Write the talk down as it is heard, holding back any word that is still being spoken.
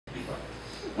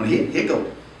Want to hit? Here go.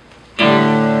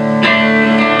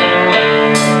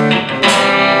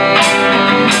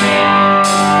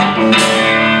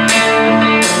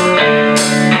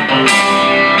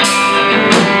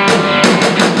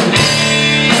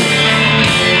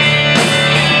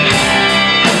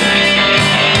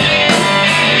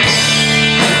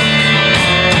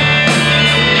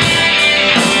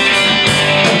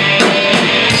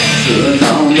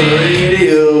 On the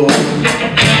radio,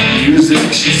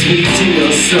 music she's sweet to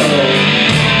your soul.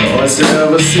 All it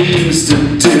ever seems to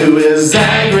do is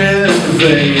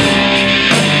aggravate.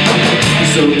 I'm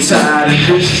so tired of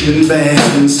Christian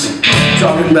bands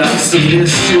talking about some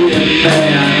history and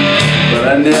man, but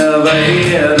I never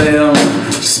hear them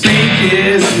speak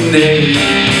his name.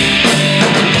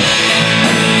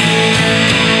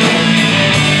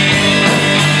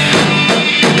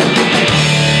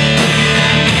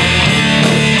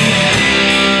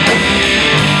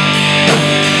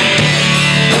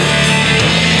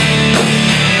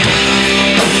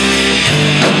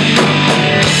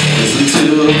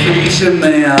 Preacher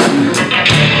man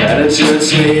had a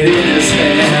church made in his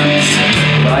hands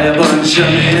by a bunch of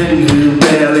men who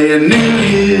barely knew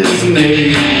his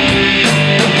name.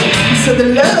 He said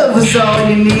the love was all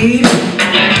you need.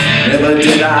 Never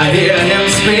did I hear him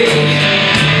speak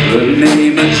the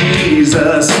name of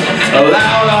Jesus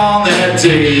aloud on that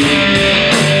day.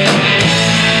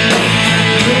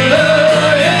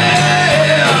 Oh,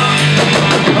 yeah.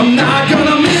 I'm not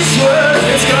gonna miss words,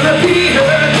 it's gonna be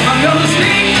heard. I'm gonna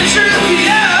speak the truth,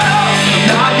 yeah. I'm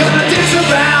not gonna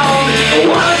disavow or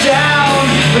water down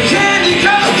the candy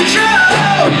coat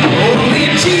control. Only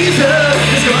Jesus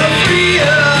is gonna free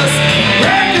us,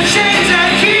 break the chains that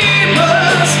keep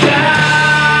us down.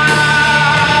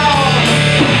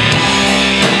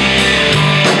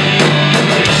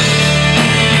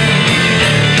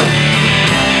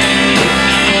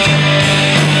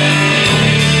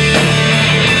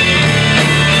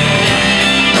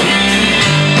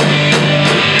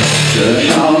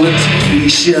 On the TV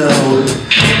show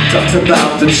talks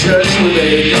about the church where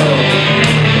they go,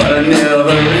 but I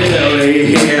never really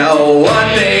hear what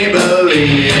they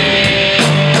believe.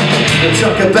 They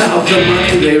talk about the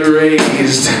money they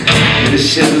raised,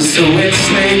 missions to which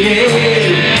they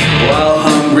gave, while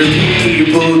hungry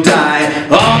people die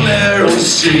on their own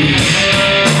streets.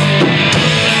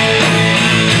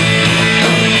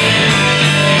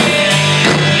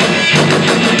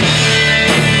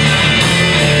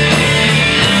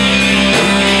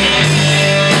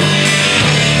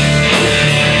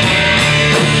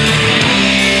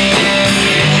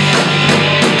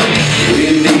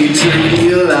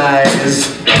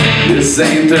 This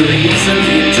ain't the reason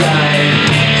he died,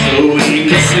 so we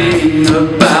can sing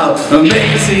about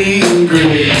amazing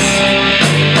grace.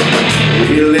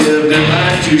 We lived a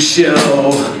life to show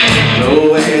the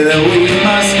way that we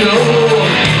must go,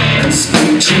 and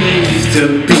speak truth to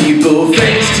people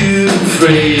face to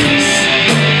face.